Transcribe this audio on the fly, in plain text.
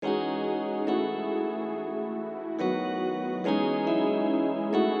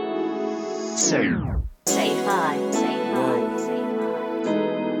Saif.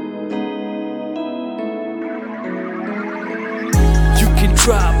 You can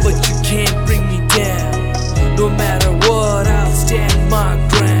try, but you can't bring me down. No matter what, I'll stand my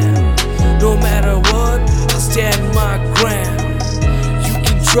ground. No matter what, I'll stand my ground. You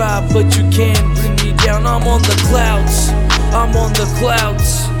can try, but you can't bring me down. I'm on the clouds, I'm on the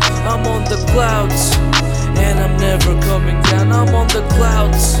clouds, I'm on the clouds, and I'm never coming down. I'm on the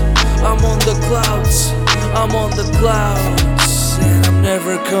clouds, I'm on the clouds, I'm on the clouds, and I'm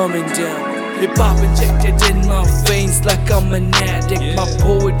never coming down. Hip-hop injected in my veins like I'm an addict. My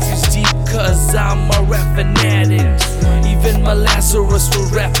poetry's deep cause I'm a rap fanatic. Even my Lazarus will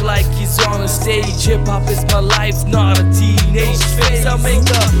rap like he's on a stage. Hip-hop is my life, not a teenage phase. I make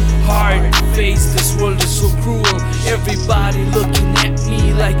a hard face, this world is so cruel. Everybody looking at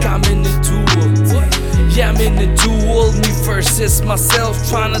me like I'm in a duel. Yeah, I'm in a duel, me versus myself,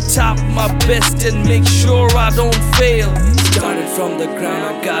 trying to top my best and make sure I don't fail. Started from the ground,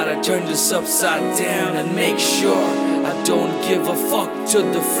 I gotta turn this upside down and make sure I don't give a fuck to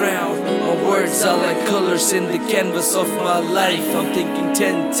the frown. My words are like colors in the canvas of my life. I'm thinking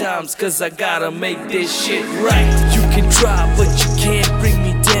 10 times cause I gotta make this shit right. You can try but you can't bring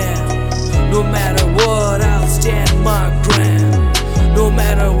me down. No matter what, I'll stand my ground. No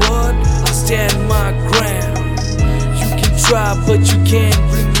matter what, I'll stand my ground. You can try but you can't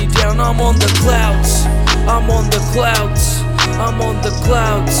bring me down. I'm on the clouds, I'm on the clouds, I'm on the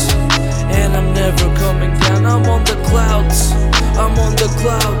clouds, and I'm never coming down. I'm on the clouds, I'm on the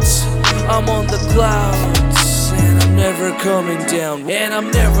clouds, I'm on the clouds, and I'm never coming down. And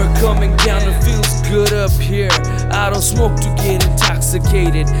I'm never coming down, it feels good up here. I don't smoke to get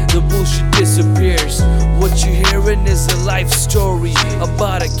intoxicated, the bullshit disappears. What you're hearing is a life story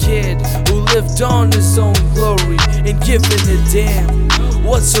about a kid who lived on his own glory and giving a damn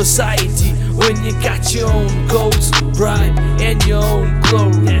what society when you got your own goals, pride, and your own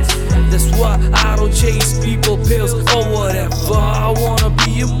glory. That's why I don't chase people, pills, or whatever. I wanna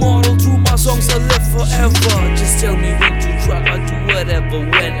be immortal through my songs, I live forever. Just tell me when to drop, I do whatever,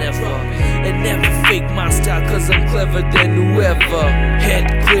 whenever. And never fake my style, cause I'm clever than whoever.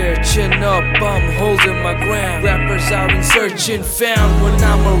 Head clear, chin up, I'm holding my ground. Rappers out and searching, found when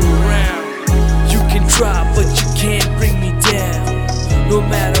I'm around. You can try, but you can't bring me down. No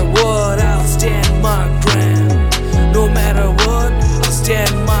matter what, I'll stand my ground. No matter what, I'll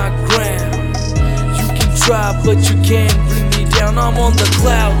stand my ground. You can try, but you can't bring me down. I'm on the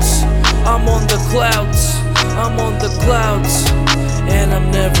clouds, I'm on the clouds, I'm on the clouds, and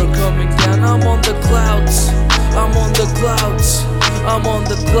I'm never coming down. I'm on the clouds, I'm on the clouds, I'm on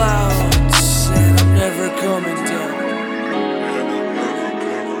the clouds, and I'm never coming down.